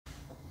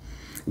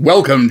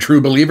Welcome,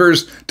 true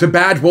believers, to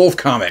Bad Wolf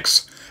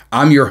Comics.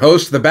 I'm your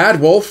host, the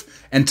Bad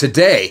Wolf, and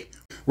today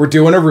we're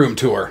doing a room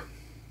tour.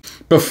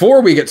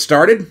 Before we get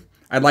started,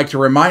 I'd like to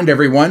remind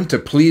everyone to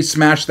please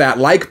smash that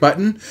like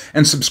button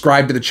and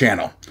subscribe to the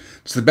channel.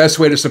 It's the best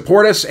way to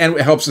support us, and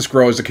it helps us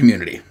grow as a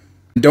community.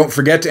 Don't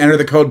forget to enter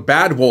the code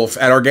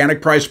BADWOLF at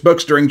Organic Price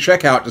Books during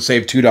checkout to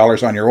save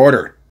 $2 on your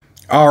order.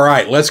 All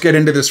right, let's get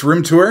into this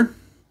room tour.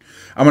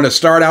 I'm going to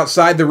start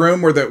outside the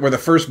room where the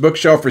first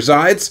bookshelf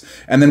resides,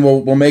 and then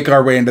we'll make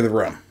our way into the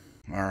room.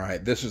 All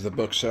right, this is the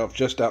bookshelf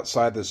just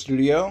outside the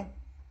studio.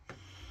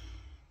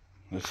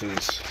 This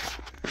is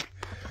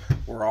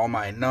where all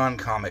my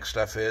non-comic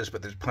stuff is,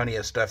 but there's plenty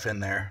of stuff in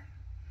there.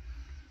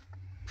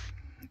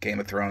 Game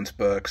of Thrones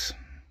books,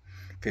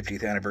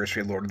 50th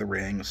anniversary of Lord of the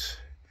Rings,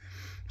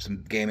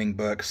 some gaming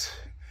books.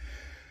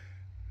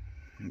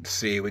 Let's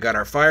see, we got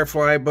our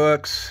Firefly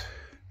books,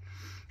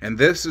 and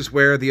this is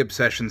where the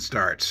obsession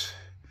starts.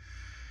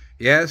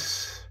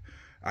 Yes,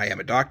 I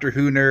am a Doctor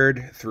Who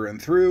nerd through and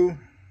through.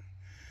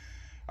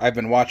 I've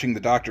been watching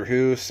the Doctor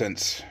Who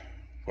since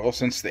the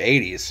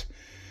 80s.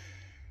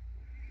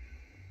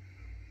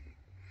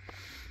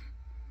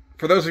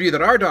 For those of you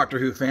that are Doctor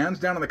Who fans,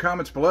 down in the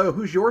comments below,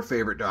 who's your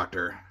favorite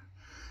Doctor?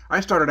 I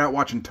started out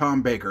watching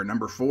Tom Baker,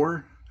 number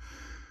 4.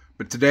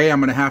 But today I'm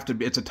going to have to,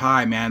 it's a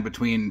tie, man,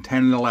 between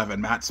 10 and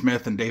 11. Matt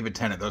Smith and David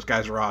Tennant. Those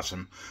guys are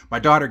awesome. My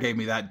daughter gave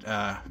me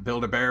that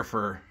Build-A-Bear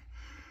for,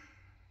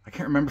 I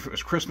can't remember if it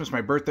was Christmas,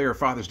 my birthday, or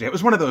Father's Day. It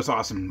was one of those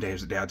awesome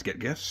days that dads get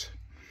gifts.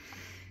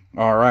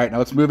 All right, now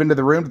let's move into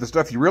the room to the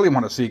stuff you really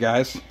want to see,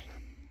 guys.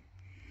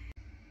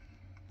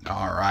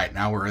 All right,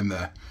 now we're in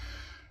the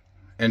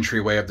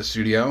entryway of the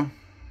studio,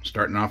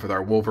 starting off with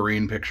our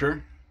Wolverine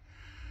picture.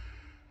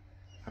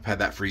 I've had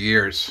that for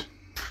years.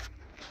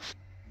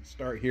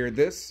 Start here.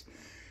 This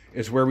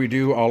is where we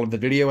do all of the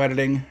video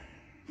editing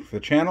for the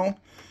channel.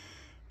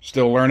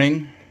 Still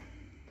learning.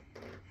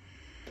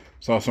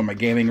 It's also my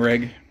gaming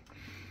rig.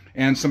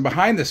 And some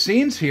behind the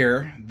scenes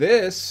here.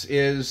 This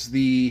is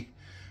the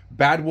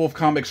Bad Wolf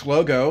Comics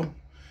logo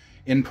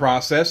in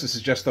process. This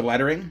is just the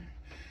lettering.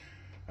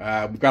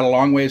 We've got a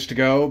long ways to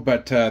go,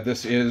 but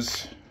this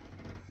is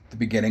the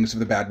beginnings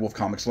of the Bad Wolf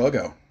Comics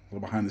logo. A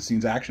little behind the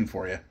scenes action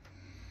for you.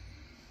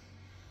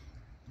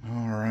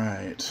 All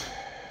right.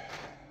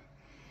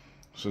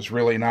 This is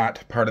really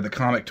not part of the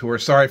comic tour.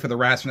 Sorry for the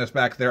rassiness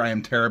back there. I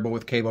am terrible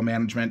with cable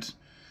management.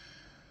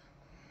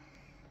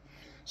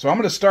 So I'm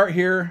going to start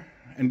here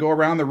and go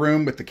around the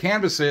room with the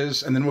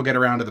canvases, and then we'll get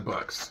around to the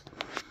books.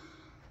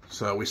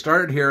 So we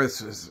started here.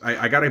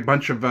 I got a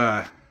bunch of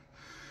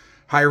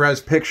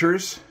high-res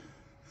pictures,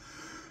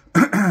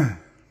 and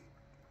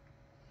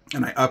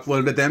I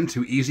uploaded them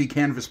to Easy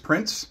Canvas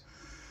Prints,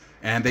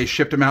 and they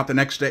shipped them out the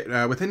next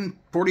day, within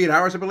 48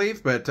 hours, I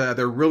believe, but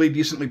they're really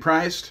decently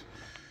priced.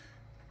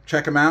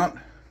 Check them out.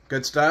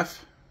 Good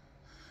stuff.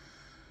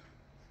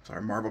 It's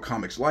our Marvel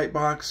Comics light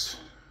box.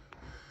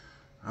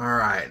 All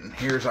right, and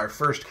here's our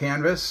first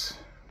canvas.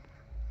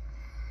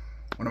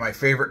 One of my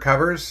favorite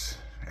covers.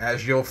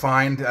 As you'll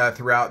find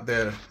throughout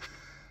the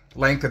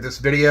length of this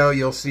video,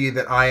 you'll see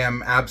that I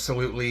am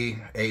absolutely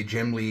a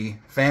Jim Lee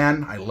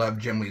fan. I love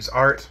Jim Lee's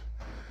art.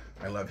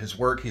 I love his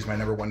work. He's my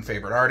 #1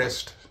 favorite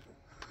artist.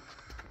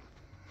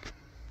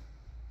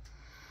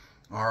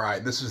 All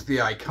right, this is the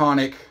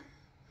iconic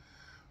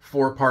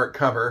 4-part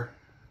cover.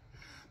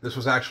 This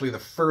was actually the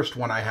first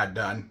one I had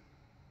done.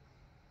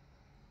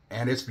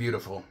 And it's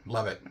beautiful.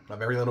 Love it.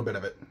 Love every little bit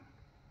of it.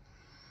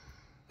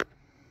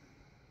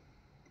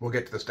 We'll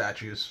get to the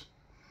statues.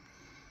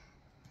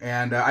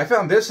 And I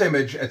found this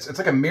image. It's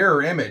like a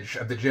mirror image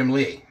of the Jim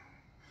Lee.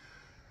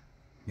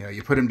 You know,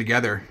 you put them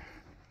together.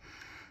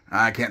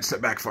 I can't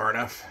sit back far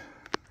enough.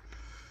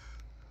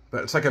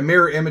 But it's like a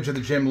mirror image of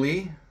the Jim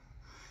Lee.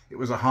 It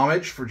was a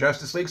homage for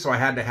Justice League, so I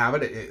had to have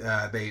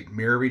it. They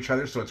mirror each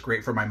other, so it's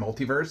great for my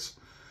multiverse.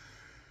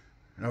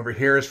 And over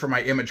here is for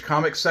my Image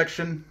Comics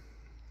section.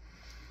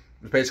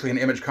 It was basically an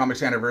Image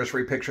Comics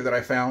anniversary picture that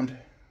I found.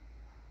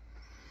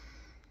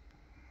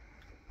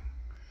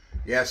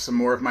 Yes, some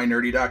more of my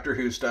nerdy Doctor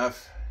Who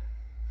stuff.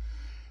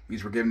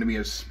 These were given to me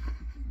as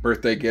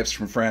birthday gifts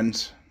from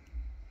friends.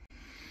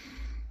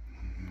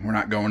 We're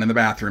not going in the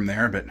bathroom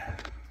there, but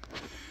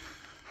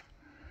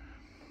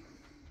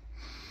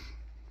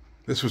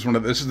this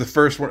is the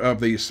first one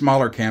of the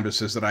smaller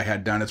canvases that I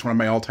had done. It's one of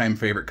my all-time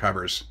favorite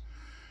covers.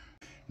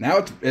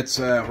 Now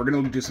we're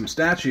going to do some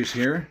statues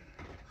here.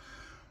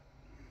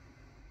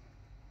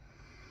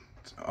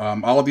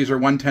 All of these are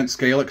 1/10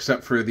 scale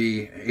except for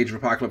the Age of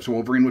Apocalypse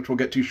Wolverine, which we'll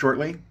get to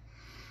shortly.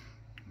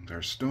 There's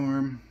our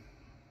Storm.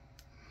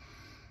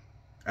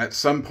 At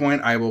some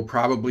point, I will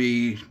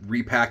probably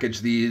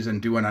repackage these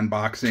and do an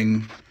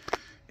unboxing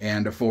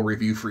and a full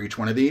review for each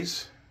one of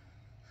these.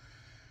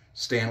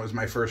 Stan was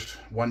my first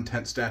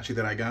 1/10 statue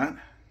that I got.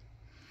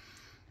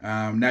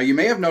 Now, you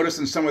may have noticed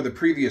in some of the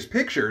previous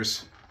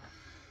pictures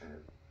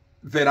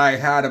that I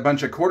had a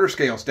bunch of 1/4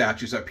 scale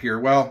statues up here.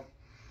 Well,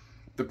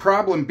 the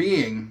problem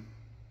being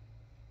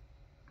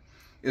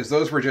is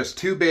those were just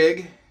too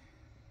big,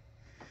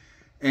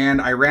 and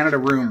I ran out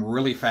of room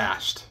really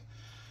fast.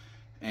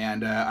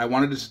 And I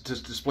wanted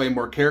to display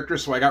more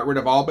characters, so I got rid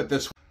of all but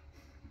this.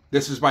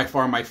 This is by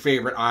far my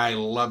favorite. I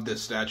love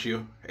this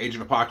statue. Age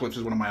of Apocalypse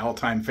is one of my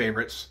all-time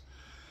favorites.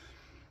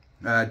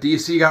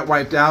 DC got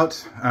wiped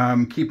out.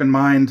 Keep in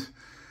mind,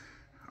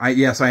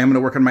 yes, I am going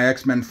to work on my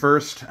X-Men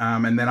first,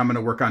 and then I'm going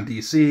to work on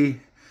DC.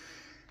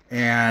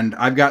 And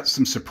I've got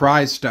some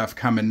surprise stuff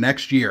coming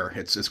next year.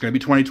 It's going to be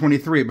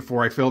 2023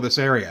 before I fill this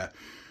area.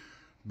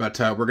 But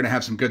we're going to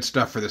have some good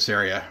stuff for this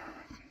area.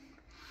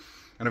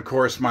 And of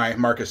course, my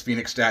Marcus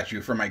Phoenix statue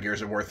from my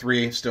Gears of War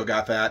 3. Still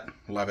got that.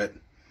 Love it.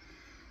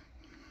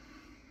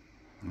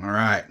 All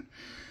right.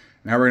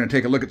 Now we're going to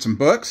take a look at some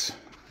books.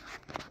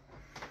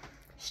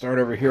 Start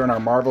over here in our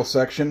Marvel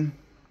section.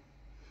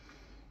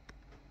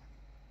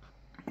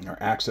 Our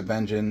Acts of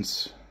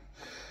Vengeance.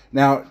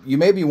 Now, you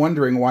may be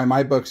wondering why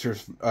my books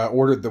are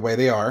ordered the way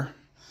they are.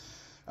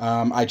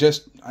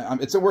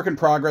 It's a work in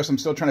progress. I'm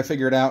still trying to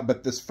figure it out.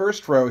 But this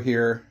first row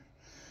here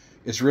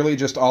is really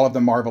just all of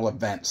the Marvel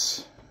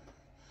events.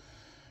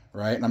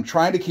 Right? And I'm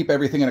trying to keep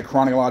everything in a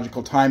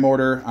chronological time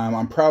order.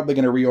 I'm probably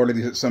going to reorder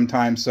these at some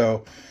time.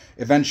 So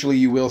eventually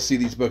you will see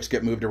these books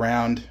get moved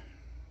around.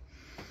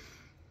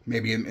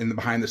 Maybe in the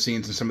behind the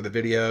scenes in some of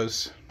the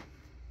videos.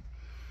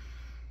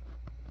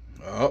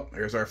 Oh,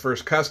 there's our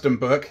first custom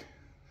book.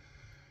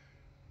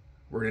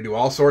 We're going to do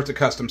all sorts of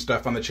custom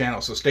stuff on the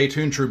channel, so stay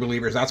tuned, true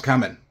believers. That's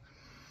coming.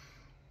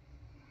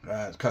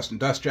 Custom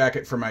dust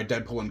jacket for my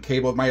Deadpool and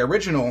Cable. My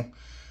original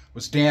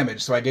was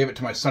damaged, so I gave it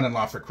to my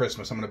son-in-law for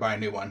Christmas. I'm going to buy a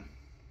new one.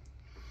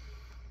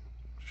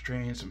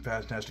 Strange, some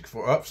Fantastic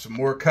Four. Oh, some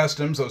more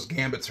customs. Those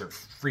Gambits are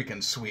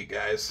freaking sweet,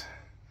 guys.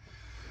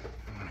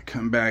 I'm going to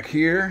come back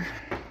here.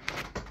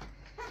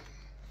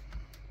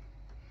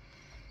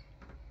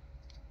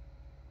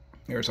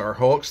 Here's our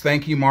Hulks.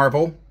 Thank you,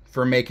 Marvel,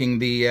 for making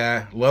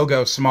the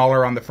logo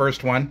smaller on the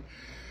first one.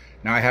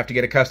 Now I have to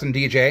get a custom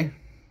DJ.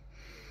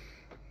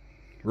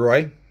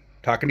 Roy,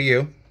 talking to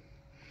you.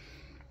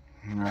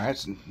 All right,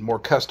 some more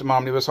custom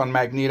omnibus on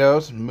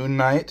Magnetos, Moon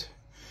Knight.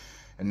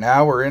 And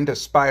now we're into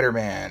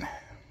Spider-Man.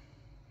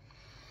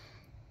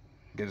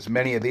 Get as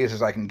many of these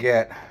as I can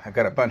get. I've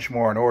got a bunch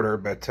more in order,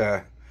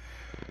 but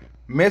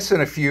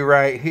missing a few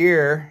right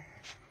here.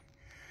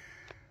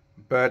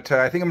 But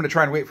I think I'm going to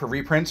try and wait for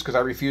reprints because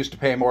I refuse to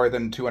pay more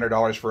than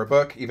 $200 for a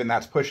book. Even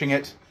that's pushing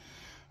it.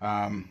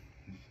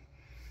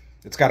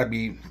 It's got to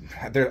be...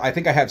 I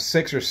think I have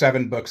 6 or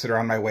 7 books that are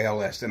on my whale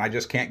list, and I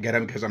just can't get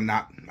them because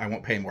I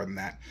won't pay more than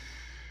that.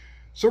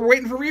 So we're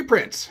waiting for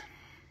reprints.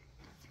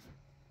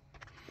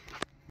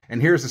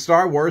 And here's the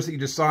Star Wars that you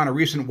just saw in a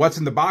recent What's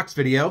in the Box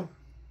video.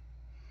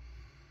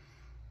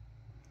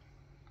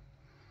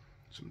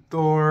 Some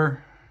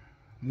Thor.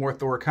 More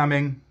Thor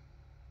coming.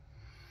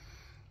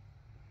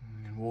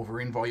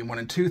 Wolverine Volume 1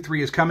 and 2.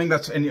 3 is coming.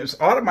 And it's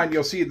autumn,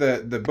 you'll see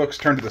the books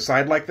turn to the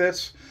side like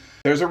this.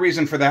 There's a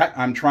reason for that.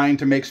 I'm trying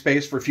to make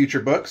space for future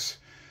books.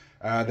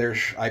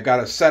 I've got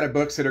a set of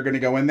books that are going to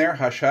go in there.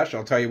 Hush, hush.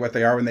 I'll tell you what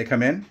they are when they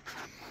come in.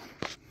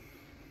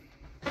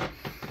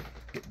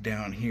 Get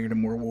down here to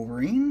more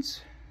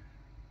Wolverines.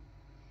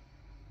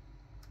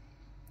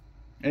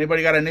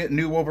 Anybody got a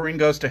new Wolverine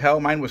Goes to Hell?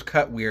 Mine was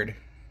cut weird.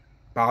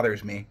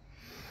 Bothers me.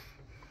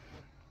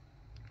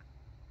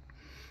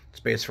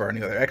 Space for our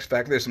new other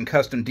X-Factor. There's some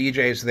custom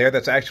DJs there.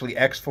 That's actually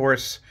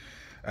X-Force,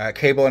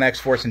 Cable and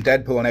X-Force, and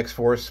Deadpool and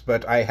X-Force,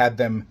 but I had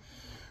them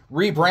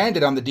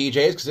rebranded on the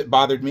DJs because it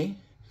bothered me.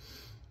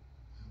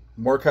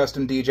 More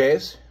custom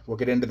DJs. We'll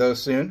get into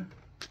those soon.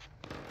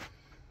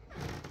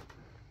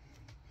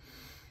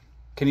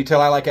 Can you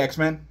tell I like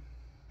X-Men?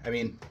 I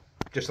mean,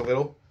 just a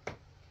little.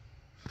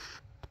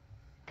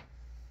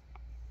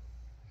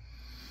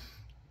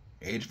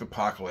 Age of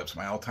Apocalypse,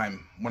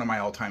 one of my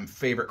all-time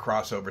favorite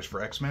crossovers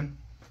for X-Men.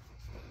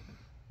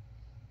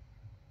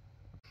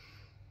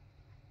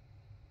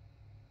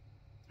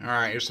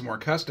 Alright, here's some more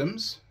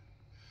customs.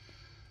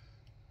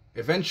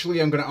 Eventually,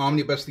 I'm going to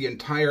omnibus the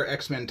entire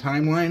X-Men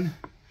timeline.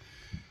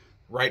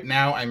 Right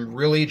now, I'm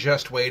really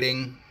just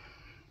waiting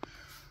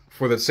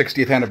for the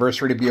 60th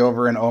anniversary to be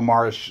over, and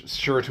Omar is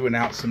sure to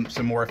announce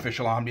some more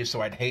official omnis,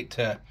 so I'd hate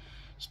to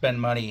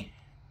spend money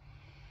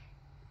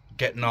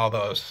getting all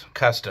those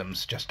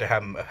customs just to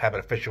have an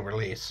official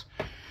release.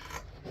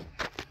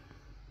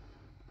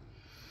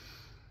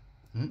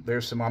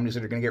 There's some omnis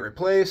that are going to get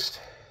replaced.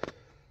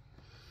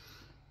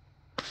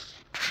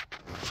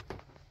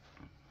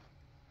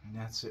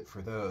 That's it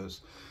for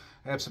those.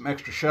 I have some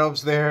extra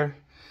shelves there.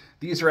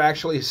 These are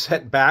actually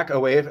set back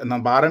away in the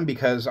bottom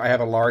because I have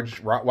a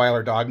large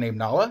Rottweiler dog named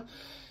Nala,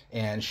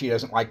 and she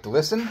doesn't like to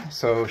listen,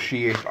 so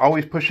she is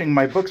always pushing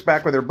my books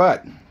back with her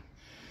butt.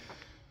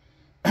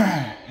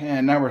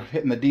 And now we're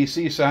hitting the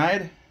DC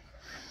side.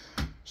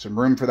 Some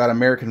room for that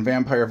American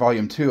Vampire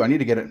Volume 2. I need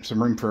to get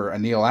some room for a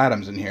Neil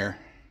Adams in here.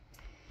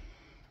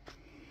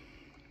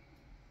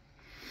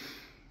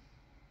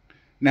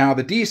 Now,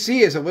 the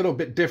DC is a little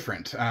bit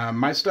different.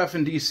 My stuff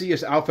in DC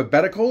is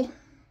alphabetical,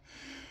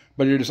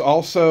 but it is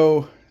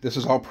also, this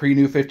is all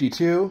pre-New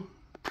 52.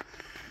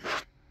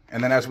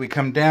 And then as we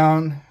come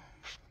down,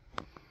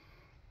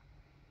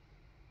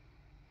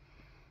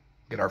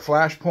 Get our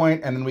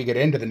Flashpoint, and then we get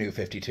into the New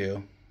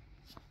 52.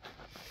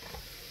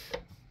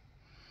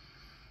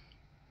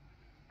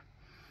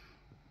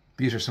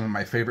 These are some of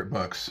my favorite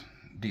books,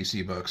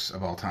 DC books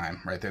of all time,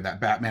 right there. That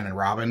Batman and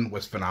Robin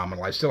was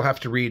phenomenal. I still have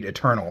to read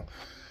Eternal.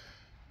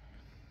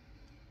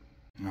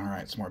 All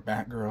right, some more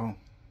Batgirl.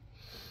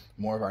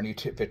 More of our new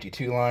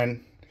 52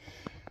 line.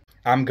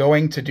 I'm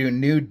going to do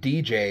new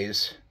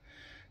DJs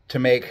to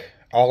make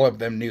all of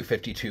them New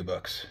 52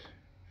 books.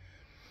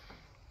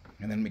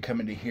 And then we come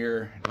into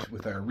here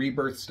with our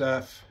Rebirth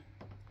stuff.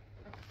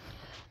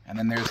 And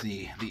then there's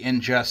the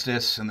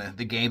Injustice and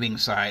the gaming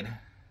side.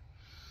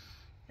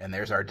 And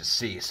there's our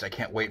Deceased. I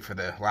can't wait for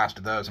the last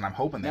of those, and I'm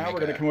hoping now we're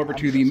going to come over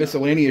to the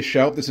miscellaneous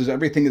shelf. This is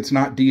everything that's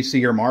not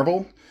DC or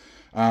Marvel.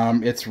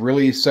 It's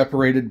really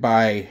separated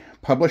by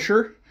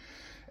publisher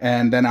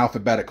and then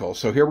alphabetical.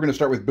 So here we're going to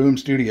start with Boom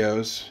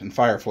Studios and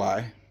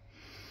Firefly.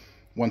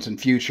 Once in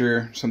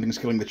Future, Something's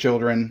Killing the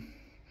Children,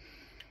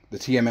 the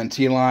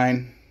TMNT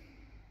line,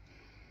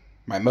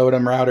 my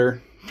modem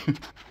router,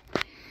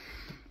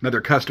 another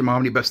custom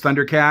omnibus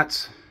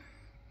Thundercats,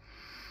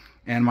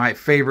 and my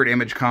favorite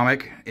Image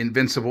comic,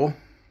 Invincible.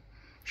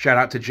 Shout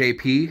out to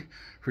JP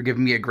for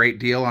giving me a great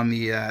deal on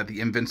the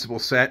Invincible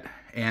set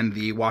and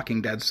the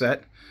Walking Dead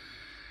set.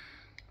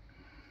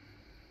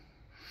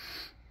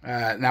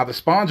 Now the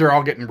Spawns are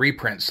all getting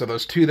reprints, so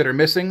those two that are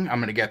missing, I'm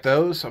going to get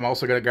those. I'm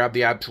also going to grab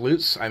the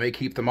Absolutes. I may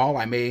keep them all.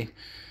 I may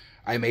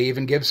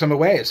even give some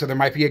away, so there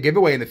might be a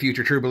giveaway in the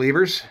future, true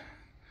believers.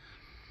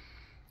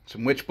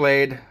 Some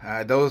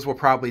Witchblade. Those will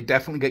probably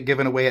definitely get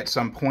given away at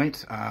some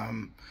point.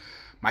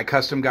 My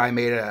custom guy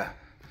made a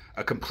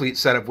complete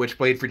set of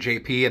Witchblade for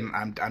JP,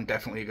 and I'm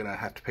definitely going to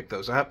have to pick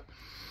those up.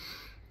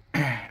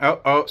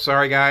 Oh,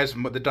 sorry guys,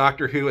 the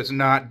Doctor Who is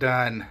not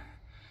done.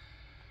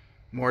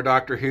 More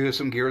Doctor Who,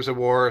 some Gears of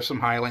War, some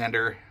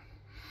Highlander,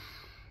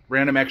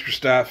 random extra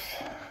stuff,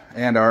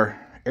 and our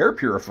air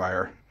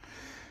purifier.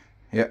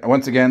 Yeah,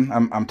 once again,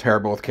 I'm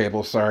terrible with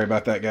cables. Sorry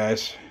about that,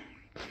 guys.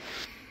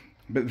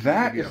 But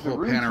that is the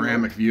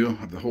panoramic view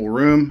of the whole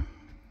room.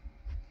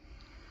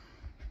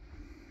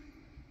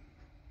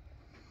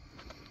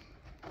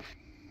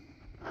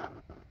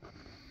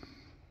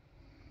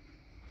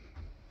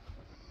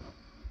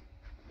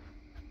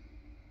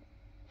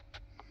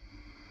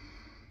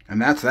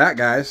 And that's that,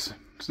 guys.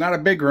 It's not a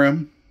big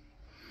room.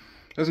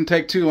 Doesn't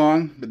take too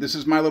long, but this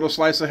is my little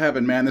slice of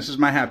heaven, man. This is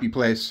my happy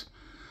place.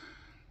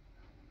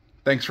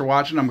 Thanks for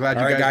watching. I'm glad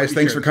you guys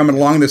thanks for coming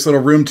along this little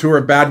room tour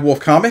of Bad Wolf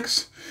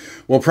Comics.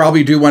 We'll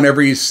probably do one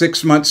every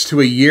 6 months to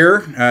a year,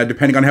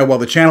 depending on how well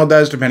the channel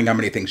does, depending on how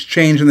many things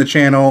change in the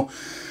channel.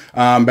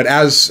 But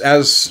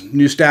as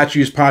new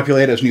statues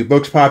populate, as new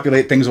books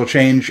populate, things will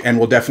change, and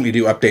we'll definitely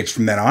do updates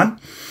from then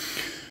on.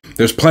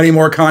 There's plenty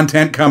more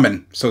content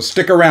coming, so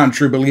stick around,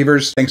 true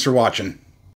believers. Thanks for watching.